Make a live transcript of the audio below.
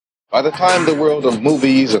By the time the world of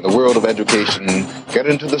movies and the world of education get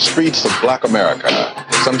into the streets of Black America,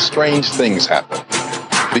 some strange things happen.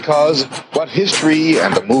 Because what history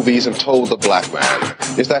and the movies have told the black man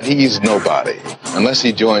is that he's nobody unless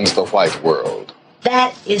he joins the white world.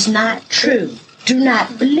 That is not true. Do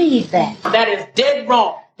not believe that. That is dead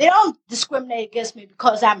wrong. They don't discriminate against me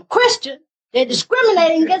because I'm a Christian. They're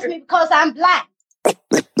discriminating against me because I'm black.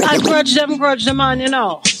 I grudge them, man, you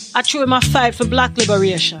know. I true him a fight for black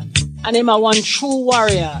liberation. And him a one true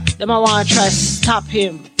warrior. Them I want to try to stop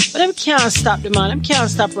him. But them can't stop the man. Them can't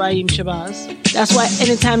stop Raheem Shabazz. That's why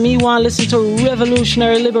anytime me want to listen to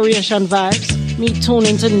revolutionary liberation vibes, me tune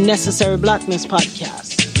into Necessary Blackness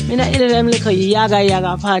podcast. Me not into them little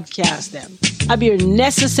yaga podcast them. I be your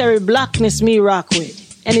Necessary Blackness me rock with.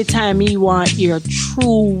 Anytime me want your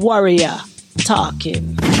true warrior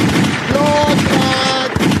talking. Lord God.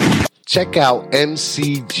 Check out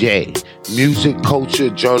MCJ,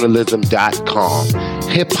 musicculturejournalism.com.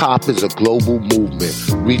 Hip-hop is a global movement,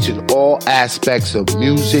 reaching all aspects of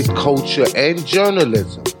music, culture, and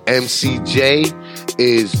journalism. MCJ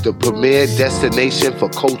is the premier destination for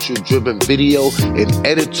culture-driven video and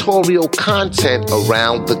editorial content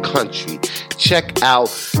around the country. Check out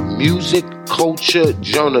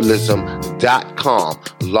musicculturejournalism.com.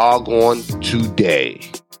 Log on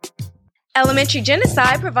today. Elementary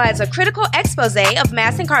Genocide provides a critical expose of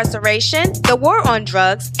mass incarceration, the war on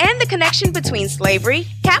drugs, and the connection between slavery,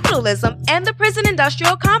 capitalism, and the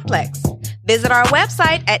prison-industrial complex. Visit our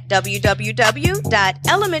website at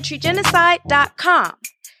www.elementarygenocide.com.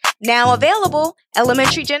 Now available,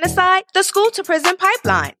 Elementary Genocide, the School-to-Prison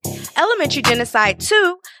Pipeline. Elementary Genocide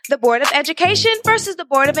 2, the Board of Education versus the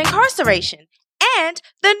Board of Incarceration. And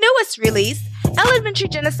the newest release, Elementary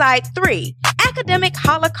Genocide 3, Academic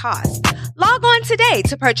Holocaust. Log on today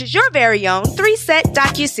to purchase your very own 3-set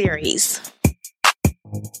docuseries.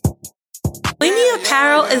 Wingy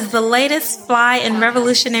Apparel is the latest fly and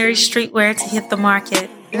revolutionary streetwear to hit the market.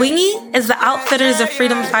 Wingy is the outfitters of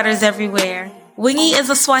freedom fighters everywhere. Wingy is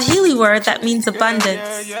a Swahili word that means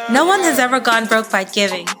abundance. No one has ever gone broke by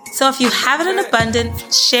giving. So if you have it in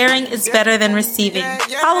abundance, sharing is better than receiving.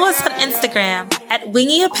 Follow us on Instagram at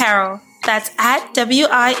Wingy Apparel. That's at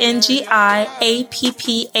WINGIAPPAREL.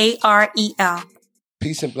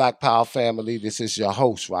 Peace and Black Power family. This is your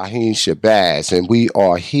host, Raheem Shabazz, and we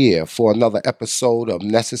are here for another episode of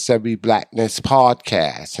Necessary Blackness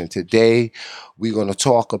Podcast. And today we're going to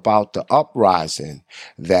talk about the uprising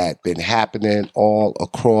that's been happening all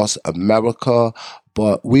across America.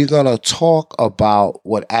 But we're going to talk about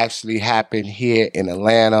what actually happened here in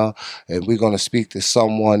Atlanta, and we're going to speak to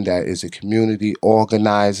someone that is a community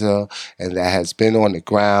organizer and that has been on the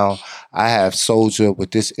ground. I have soldiered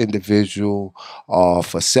with this individual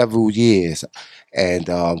for several years, and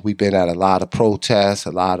we've been at a lot of protests,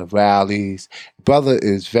 a lot of rallies. Brother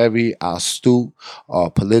is very astute,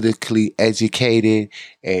 politically educated,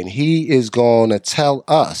 and he is going to tell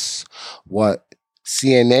us what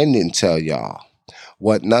CNN didn't tell y'all,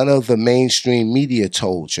 what none of the mainstream media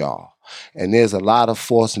told y'all. And there's a lot of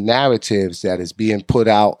false narratives that is being put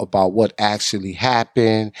out about what actually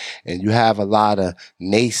happened. And you have a lot of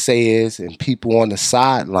naysayers and people on the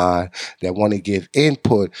sideline that want to give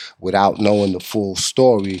input without knowing the full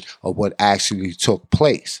story of what actually took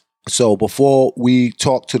place. So before we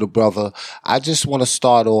talk to the brother, I just want to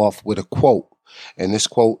start off with a quote. And this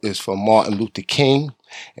quote is from Martin Luther King.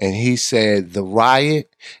 And he said, "The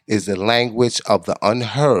riot is the language of the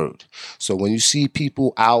unheard." So when you see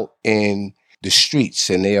people out in the streets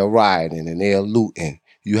and they are rioting and they are looting,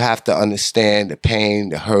 you have to understand the pain,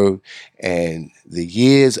 the hurt, and the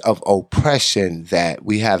years of oppression that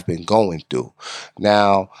we have been going through.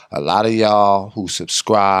 Now, a lot of y'all who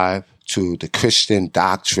subscribe to the Christian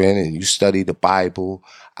doctrine and you study the Bible,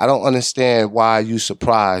 I don't understand why you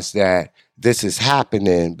surprised that this is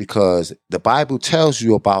happening, because the Bible tells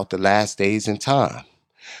you about the last days and time.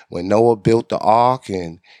 When Noah built the ark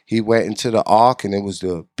and he went into the ark and it was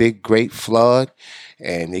the big great flood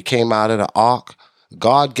and they came out of the ark,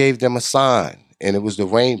 God gave them a sign and it was the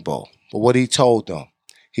rainbow. But what he told them?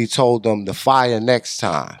 He told them the fire next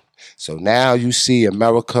time. So now you see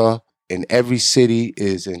America in every city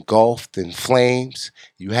is engulfed in flames.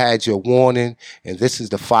 You had your warning, and this is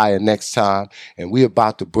the fire next time. And we're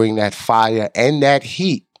about to bring that fire and that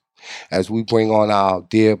heat as we bring on our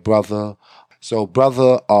dear brother. So,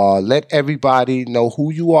 brother, let everybody know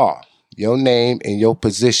who you are, your name and your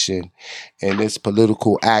position in this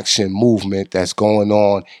political action movement that's going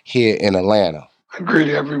on here in Atlanta. I greet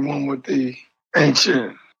everyone with the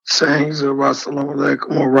ancient sayings of Assalamu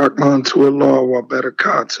alaikum wa rahmatullahi wa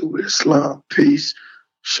barakatuh, Islam, peace,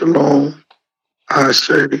 shalom, Ashe,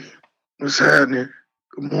 What's happening?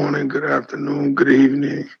 Good morning, good afternoon, good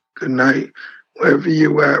evening, good night, wherever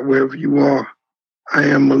you at, wherever you are. I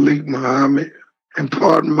am Malik Muhammad, and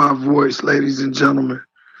pardon my voice, ladies and gentlemen.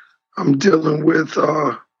 I'm dealing with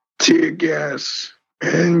tear gas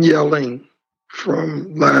and yelling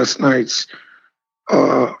from last night's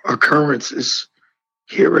occurrences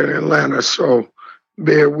here in Atlanta, so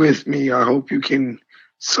bear with me. I hope you can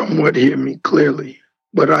somewhat hear me clearly.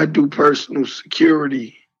 But I do personal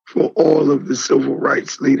security for all of the civil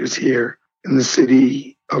rights leaders here in the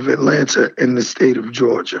city of Atlanta and the state of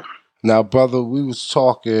Georgia. Now, brother, we was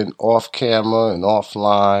talking off camera and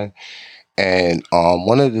offline, and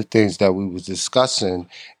one of the things that we was discussing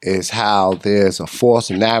is how there's a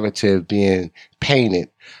false narrative being painted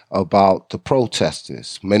about the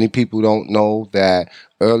protesters. Many people don't know that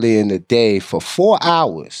early in the day, for 4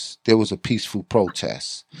 hours, there was a peaceful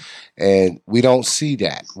protest. And we don't see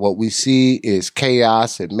that. What we see is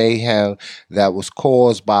chaos and mayhem that was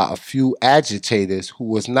caused by a few agitators who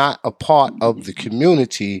was not a part of the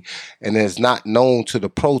community and is not known to the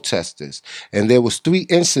protesters. And there was 3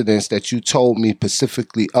 incidents that you told me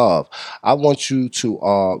specifically of. I want you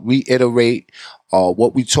to reiterate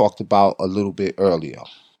what we talked about a little bit earlier.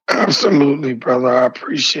 Absolutely, brother. I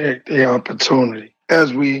appreciate the opportunity.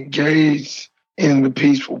 As we engage in the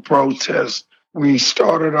peaceful protest, we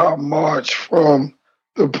started our march from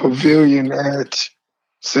the pavilion at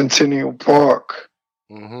Centennial Park,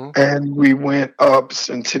 and we went up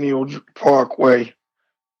Centennial Parkway,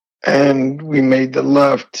 and we made the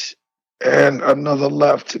left and another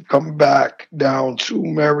left to come back down to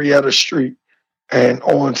Marietta Street and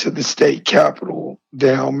on to the state capitol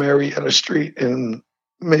down Marietta Street and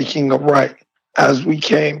making a right. As we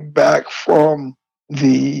came back from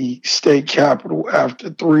the state capitol,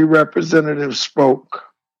 after 3 representatives spoke,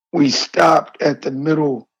 we stopped at the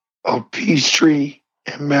middle of Peachtree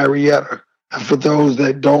and Marietta. And for those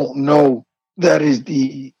that don't know, that is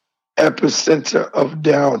the epicenter of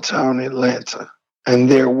downtown Atlanta.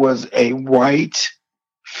 And there was a white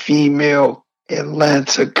female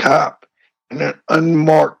Atlanta cop in an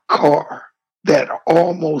unmarked car that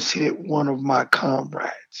almost hit one of my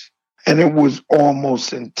comrades. And it was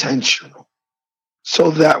almost intentional.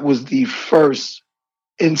 So that was the first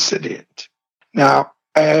incident. Now,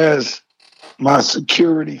 as my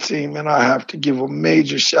security team, and I have to give a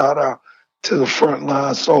major shout out to the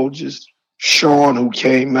frontline soldiers, Sean, who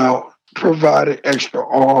came out, provided extra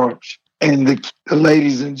arms, and the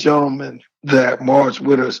ladies and gentlemen that marched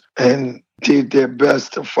with us and did their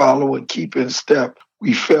best to follow and keep in step.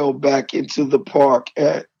 We fell back into the park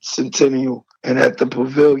at Centennial and at the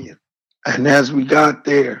pavilion. And as we got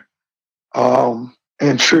there,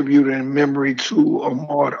 in tribute and memory to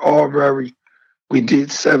Ahmaud Arbery, we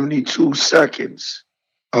did 72 seconds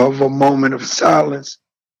of a moment of silence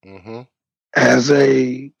as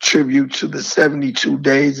a tribute to the 72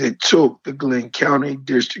 days it took the Glenn County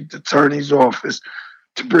District Attorney's Office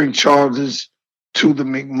to bring charges to the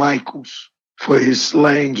McMichaels for his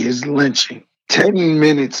slaying, his lynching. 10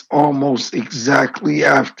 minutes almost exactly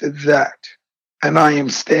after that, and I am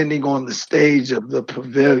standing on the stage of the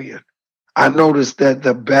pavilion. I noticed that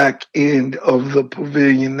the back end of the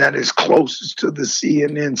pavilion that is closest to the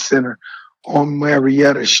CNN Center on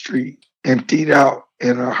Marietta Street emptied out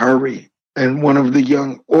in a hurry. And one of the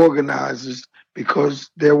young organizers, because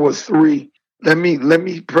there were 3, let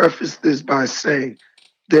me preface this by saying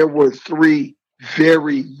there were 3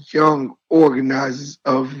 very young organizers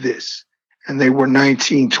of this, and they were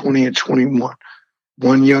 19, 20, and 21.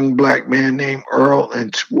 One young black man named Earl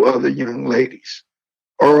and 2 other young ladies.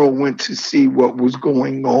 Earl went to see what was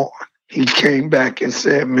going on. He came back and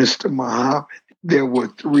said, Mr. Muhammad, there were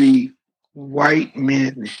 3 white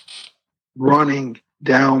men running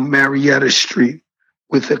down Marietta Street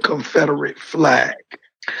with a Confederate flag.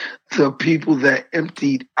 The people that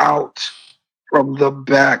emptied out from the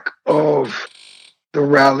back of the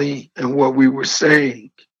rally and what we were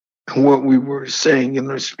saying in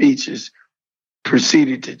the speeches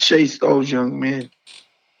proceeded to chase those young men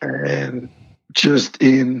and just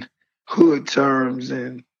in hood terms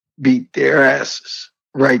and beat their asses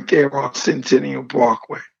right there on Centennial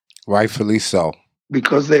Parkway. Rightfully so.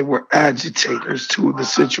 Because they were agitators to the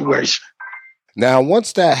situation. Now,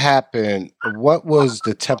 once that happened, what was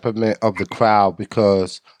the temperament of the crowd?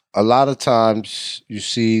 Because a lot of times you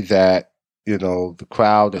see that, the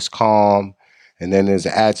crowd is calm, and then there's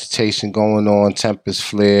agitation going on, tempers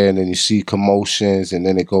flare, and then you see commotions, and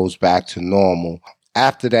then it goes back to normal.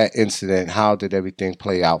 After that incident, how did everything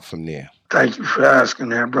play out from there? Thank you for asking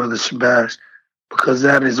that, Brother Shabazz, because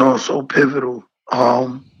that is also pivotal.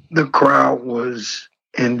 The crowd was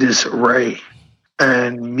in disarray,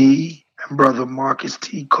 and me Brother Marcus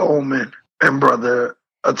T. Coleman and Brother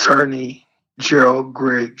Attorney Gerald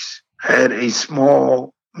Griggs had a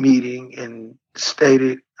small meeting and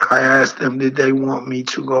stated, I asked them, did they want me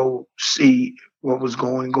to go see what was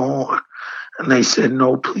going on? And they said,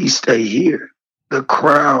 no, please stay here. The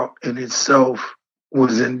crowd in itself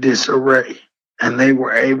was in disarray, and they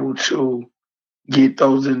were able to get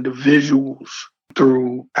those individuals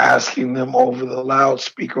through asking them over the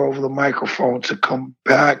loudspeaker, over the microphone, to come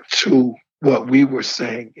back to what we were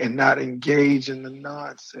saying and not engage in the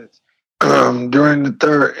nonsense. During the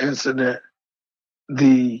third incident,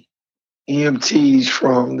 the EMTs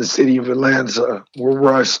from the city of Atlanta were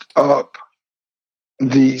rushed up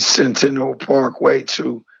the Centennial Parkway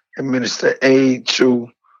to administer aid to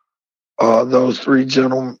those three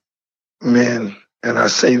gentlemen, and I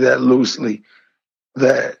say that loosely,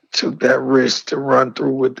 that took that risk to run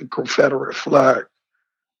through with the Confederate flag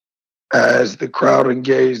as the crowd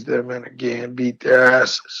engaged them and again beat their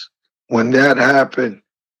asses. When that happened,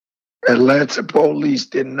 Atlanta police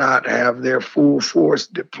did not have their full force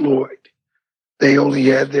deployed. They only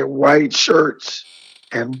had their white shirts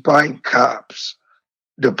and bike cops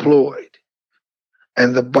deployed.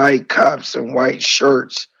 And the bike cops and white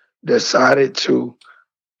shirts decided to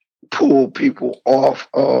pull people off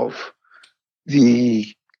of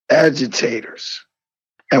the agitators.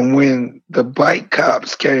 And when the bike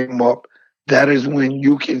cops came up, that is when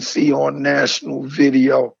you can see on national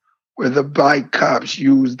video where the bike cops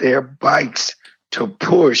used their bikes to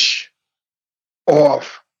push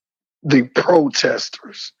off the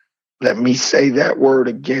protesters. Let me say that word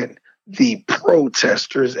again, the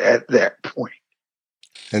protesters at that point.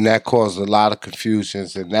 And that caused a lot of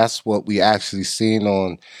confusions, and that's what we actually seen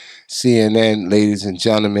on CNN, ladies and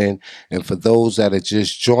gentlemen. And for those that are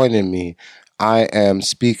just joining me, I am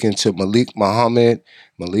speaking to Malik Muhammad.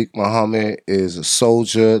 Malik Muhammad is a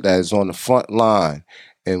soldier that is on the front line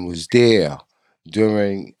and was there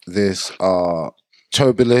during this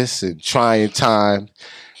turbulence and trying time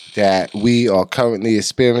that we are currently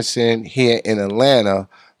experiencing here in Atlanta,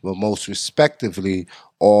 but most respectively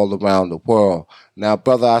all around the world. Now,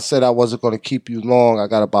 brother, I said I wasn't going to keep you long. I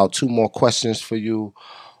got about 2 more questions for you.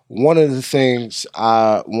 One of the things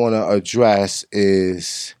I want to address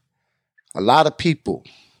is a lot of people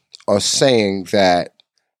are saying that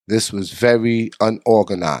this was very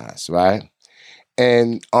unorganized, right?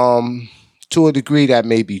 And to a degree that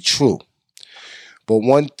may be true. But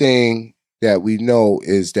one thing that we know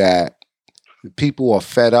is that the people are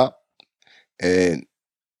fed up, and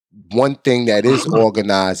one thing that is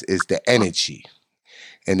organized is the energy.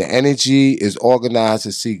 And the energy is organized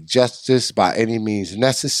to seek justice by any means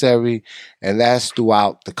necessary, and that's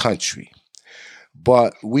throughout the country.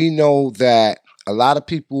 But we know that a lot of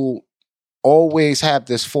people always have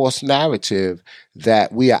this false narrative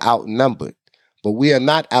that we are outnumbered. But we are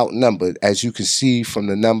not outnumbered, as you can see from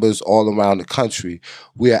the numbers all around the country.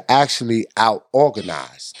 We are actually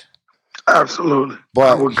out-organized. Absolutely. But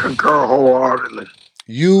I would concur wholeheartedly.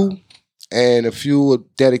 You and a few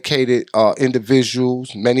dedicated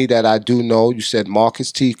individuals, many that I do know. You said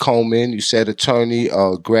Marcus T. Coleman. You said Attorney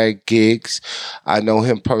Greg Griggs. I know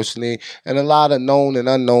him personally. And a lot of known and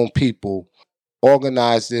unknown people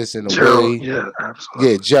organized this in a way. Yeah,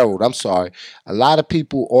 absolutely. Yeah, Gerald, I'm sorry. A lot of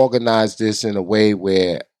people organized this in a way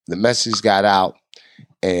where the message got out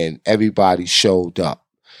and everybody showed up.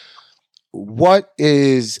 What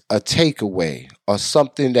is a takeaway or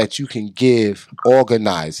something that you can give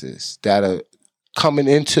organizers that are coming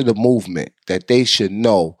into the movement that they should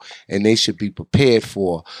know and they should be prepared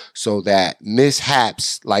for, so that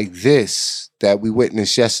mishaps like this that we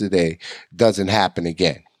witnessed yesterday doesn't happen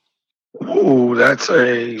again? Ooh, that's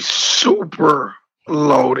a super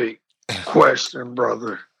loaded question,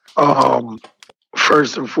 brother.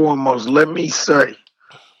 First and foremost, let me say,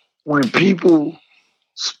 when people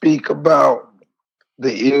speak about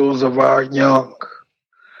the ills of our young,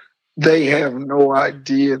 they have no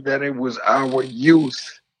idea that it was our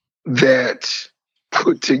youth that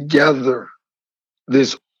put together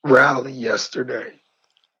this rally yesterday.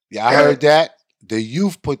 Yeah, I heard that. The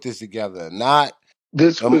youth put this together, not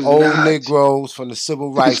this was old not, Negroes from the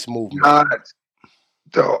civil rights movement. Not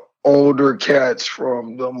the older cats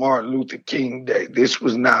from the Martin Luther King Day. This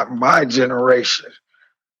was not my generation.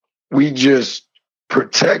 We just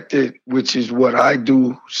protected, which is what I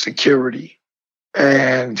do, security,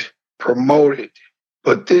 and promoted.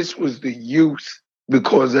 But this was the youth,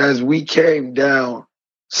 because as we came down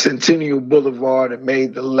Centennial Boulevard and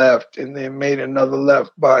made the left, and then made another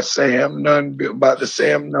left by the Sam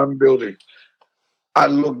Nunn building, I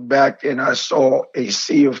looked back and I saw a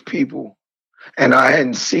sea of people, and I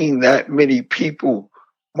hadn't seen that many people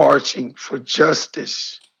marching for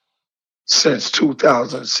justice since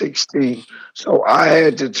 2016. So I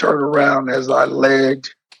had to turn around as I led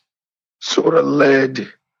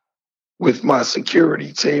with my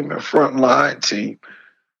security team and frontline team,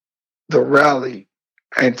 the rally,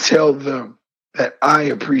 and tell them that I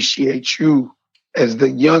appreciate you as the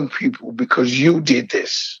young people because you did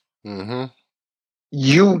this. Mm-hmm.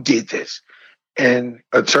 You did this. And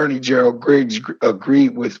Attorney Gerald Griggs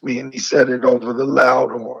agreed with me, and he said it over the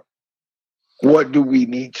loud horn. What do we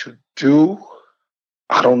need to do?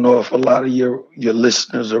 I don't know if a lot of your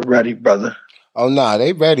listeners are ready, brother. Oh, no,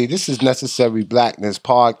 they ready. This is Necessary Blackness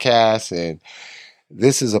Podcast, and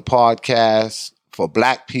this is a podcast for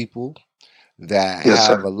Black people that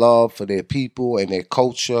have a love for their people and their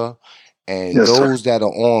culture, and those that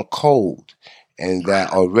are on code and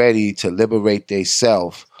that are ready to liberate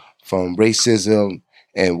themselves from racism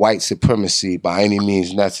and white supremacy by any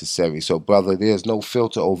means necessary. So, brother, there's no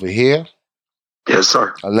filter over here. Yes,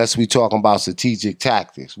 sir. Unless we talking about strategic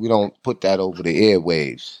tactics. We don't put that over the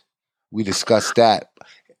airwaves. We discuss that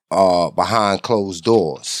behind closed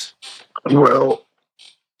doors. Well,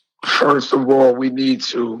 first of all, we need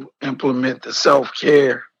to implement the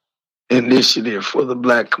self-care initiative for the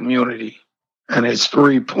Black community. And it's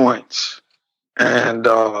 3 points. And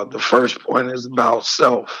the first point is about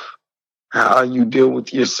self, how you deal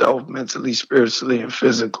with yourself mentally, spiritually, and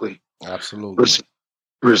physically. Absolutely.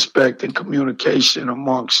 Respect and communication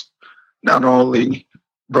amongst not only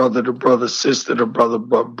brother to brother, sister to brother,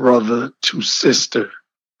 but brother to sister.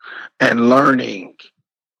 And learning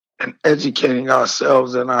and educating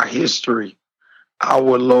ourselves in our history,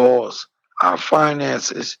 our laws, our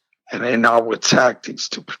finances, and in our tactics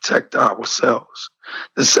to protect ourselves.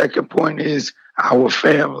 The second point is our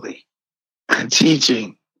family and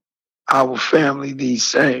teaching our family these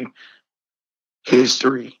same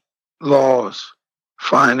history, laws,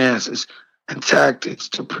 finances, and tactics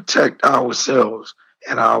to protect ourselves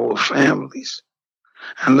and our families.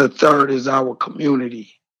 And the third is our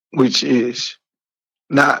community, which is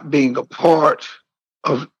not being a part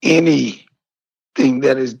of anything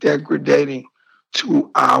that is degrading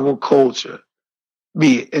to our culture,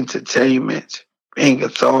 be it entertainment, being a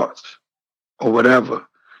thought, or whatever.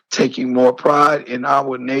 Taking more pride in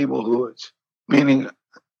our neighborhoods, meaning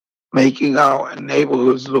making our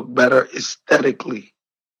neighborhoods look better aesthetically,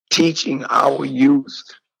 teaching our youth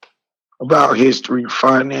about history,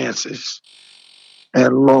 finances,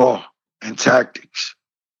 and law and tactics.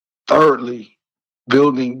 Thirdly,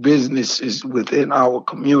 building businesses within our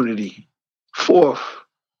community. Fourth,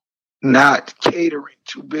 not catering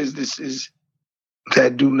to businesses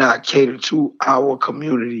that do not cater to our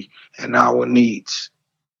community and our needs.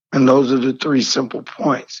 And those are the 3 simple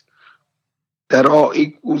points. That all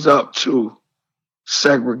equals up to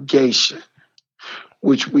segregation,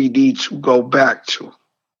 which we need to go back to.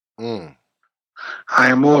 I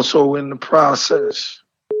am also in the process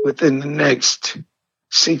within the next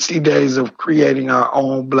 60 days of creating our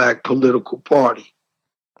own Black political party,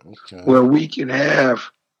 where we can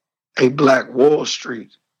have a Black Wall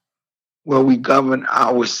Street, where we govern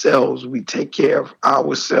ourselves, we take care of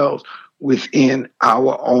ourselves within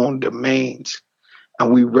our own domains,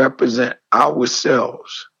 and we represent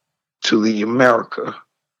ourselves to the American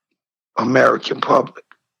public.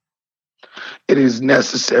 It is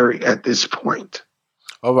necessary at this point.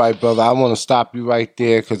 All right, brother. I want to stop you right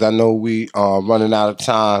there because I know we are running out of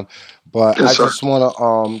time. But I just want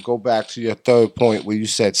to go back to your third point where you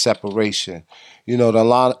said separation. You know,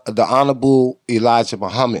 the Honorable Elijah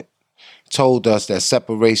Muhammad told us that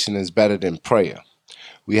separation is better than prayer.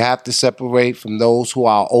 We have to separate from those who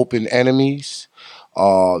are open enemies.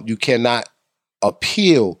 You cannot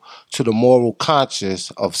appeal to the moral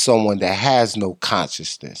conscience of someone that has no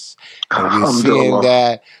consciousness. And we're seeing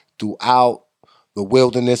that throughout the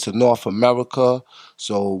wilderness of North America.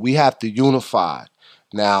 So we have to unify.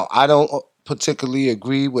 Now, I don't particularly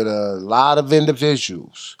agree with a lot of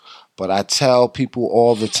individuals, but I tell people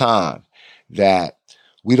all the time that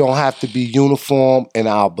we don't have to be uniform in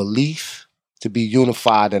our belief to be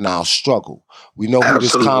unified in our struggle. We know who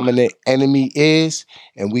this common enemy is,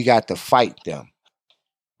 and we got to fight them.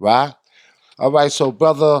 Right? All right, so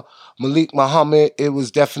Brother Malik Muhammad, it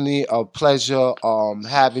was definitely a pleasure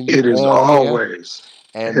having you on. It is always.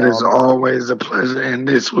 And it is always a pleasure, and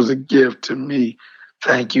this was a gift to me.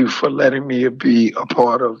 Thank you for letting me be a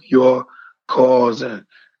part of your cause and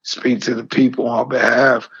speak to the people on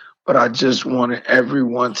behalf. But I just wanted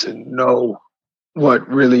everyone to know what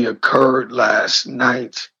really occurred last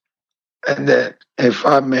night. And that if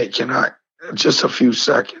I may, can I, just a few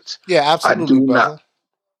seconds? Yeah, absolutely, brother.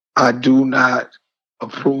 I do not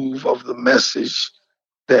approve of the message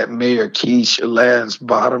that Mayor Keisha Lance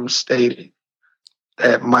Bottom stated,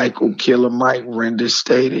 that Michael Killer Mike Render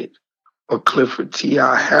stated, or Clifford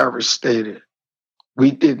T.I. Harris stated.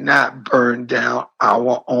 We did not burn down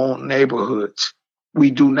our own neighborhoods. We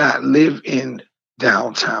do not live in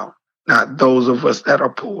downtown, not those of us that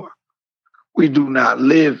are poor. We do not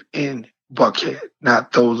live in Buckhead,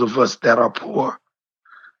 not those of us that are poor.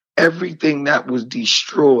 Everything that was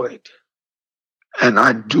destroyed, and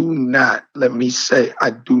I do not condone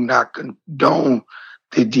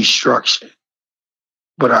the destruction,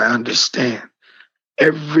 but I understand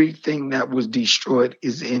everything that was destroyed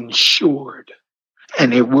is insured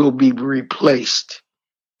and it will be replaced.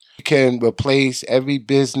 You can replace every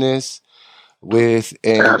business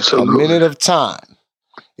within Absolutely. a minute of time.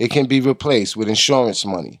 It can be replaced with insurance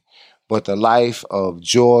money. But the life of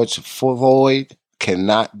George Floyd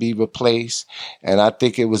cannot be replaced. And I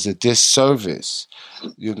think it was a disservice.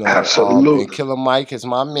 Absolutely. And Killer Mike is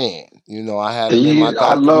my man. I had him in my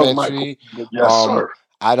documentary. Yes, sir.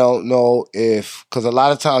 I don't know because a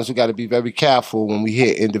lot of times we got to be very careful when we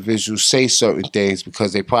hear individuals say certain things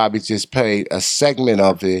because they probably just played a segment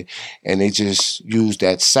of it and they just use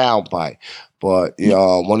that soundbite. But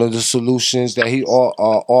one of the solutions that he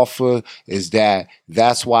offered is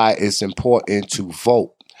that's why it's important to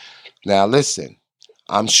vote. Now, listen,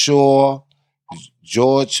 I'm sure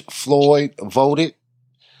George Floyd voted.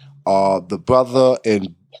 The brother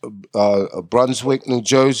in Brunswick, New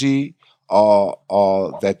Jersey,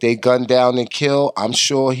 that they gunned down and killed, I'm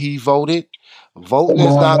sure he voted. Voting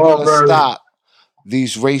is not going to stop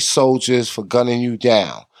these race soldiers for gunning you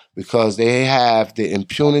down because they have the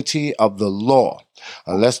impunity of the law.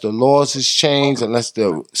 Unless the laws is changed, unless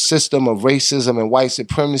the system of racism and white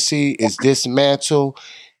supremacy is dismantled,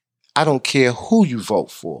 I don't care who you vote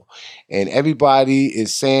for. And everybody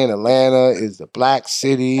is saying Atlanta is the black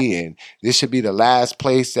city and this should be the last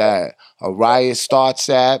place that a riot starts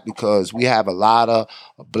at because we have a lot of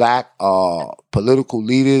black political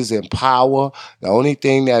leaders in power. The only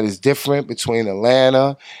thing that is different between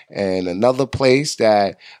Atlanta and another place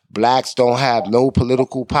that blacks don't have no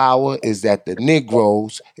political power is that the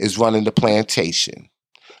Negroes is running the plantation.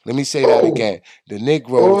 Let me say that again. The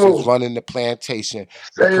Negroes is running the plantation.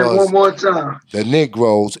 Say it one more time. The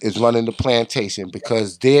Negroes is running the plantation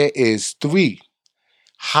because there is 3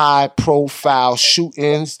 high-profile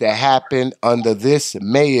shootings that happened under this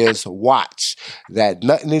mayor's watch that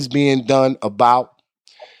nothing is being done about.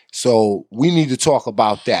 So we need to talk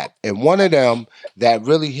about that. And one of them that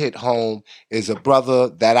really hit home is a brother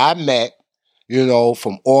that I met,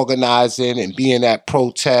 from organizing and being at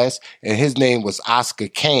protest, and his name was Oscar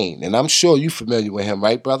Kane. And I'm sure you're familiar with him,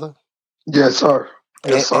 right, brother? Yes, sir.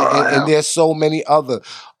 Yes, sir. And there's so many other.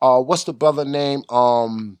 What's the brother name?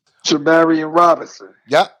 Shabarian Robinson.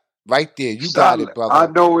 Yep, right there. You got it, brother. I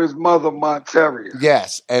know his mother, Monteria.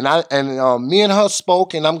 Yes, and me and her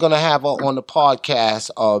spoke, and I'm gonna have her on the podcast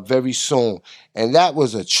very soon. And that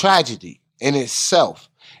was a tragedy in itself.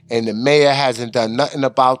 And the mayor hasn't done nothing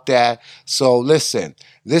about that. So listen,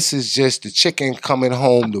 this is just the chicken coming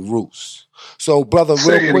home to roost. So, brother,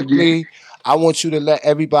 real quickly, I want you to let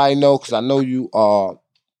everybody know, because I know you are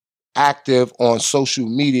active on social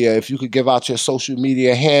media. If you could give out your social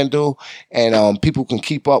media handle and people can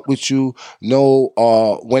keep up with you, know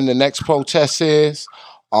when the next protest is,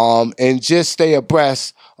 and just stay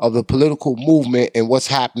abreast of the political movement and what's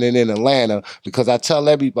happening in Atlanta, because I tell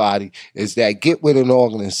everybody is that get with an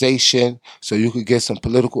organization so you can get some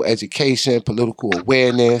political education, political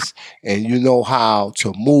awareness, and you know how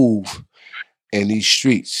to move in these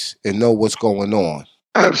streets and know what's going on.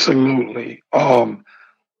 Absolutely. My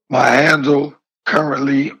handle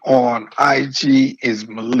currently on IG is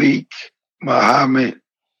Malik Muhammad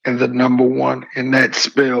and the number 1, and that's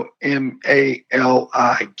spelled MalikMuhammad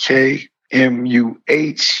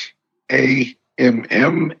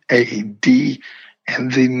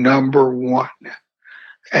and the number 1.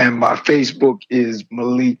 And my Facebook is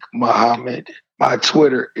Malik Muhammad. My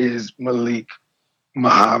Twitter is Malik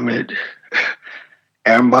Muhammad.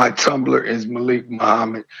 And my Tumblr is Malik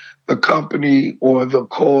Muhammad. The company or the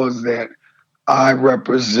cause that I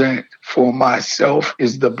represent for myself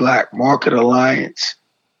is the Black Market Alliance.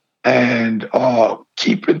 And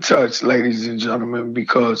keep in touch, ladies and gentlemen,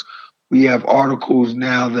 because we have articles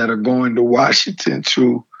now that are going to Washington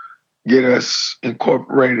to get us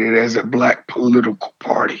incorporated as a black political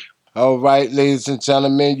party. All right, ladies and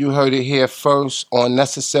gentlemen, you heard it here first on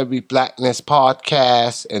Necessary Blackness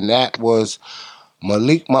Podcast, and that was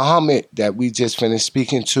Malik Muhammad that we just finished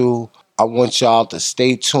speaking to. I want y'all to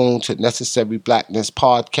stay tuned to Necessary Blackness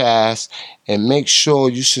Podcast and make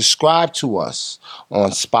sure you subscribe to us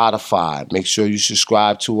on Spotify. Make sure you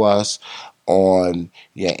subscribe to us on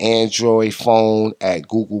your Android phone at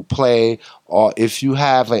Google Play, or if you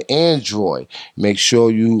have an Android, make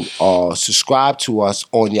sure you subscribe to us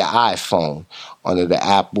on your iPhone under the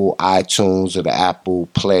Apple iTunes or the Apple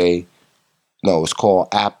Play. No, it's called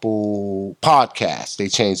Apple Podcast. They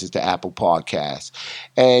changed it to Apple Podcast.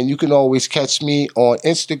 And you can always catch me on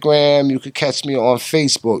Instagram. You can catch me on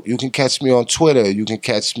Facebook. You can catch me on Twitter. You can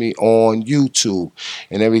catch me on YouTube.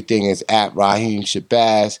 And everything is at Raheem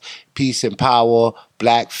Shabazz. Peace and power,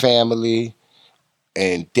 black family,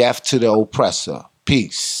 and death to the oppressor.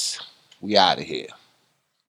 Peace. We out of here.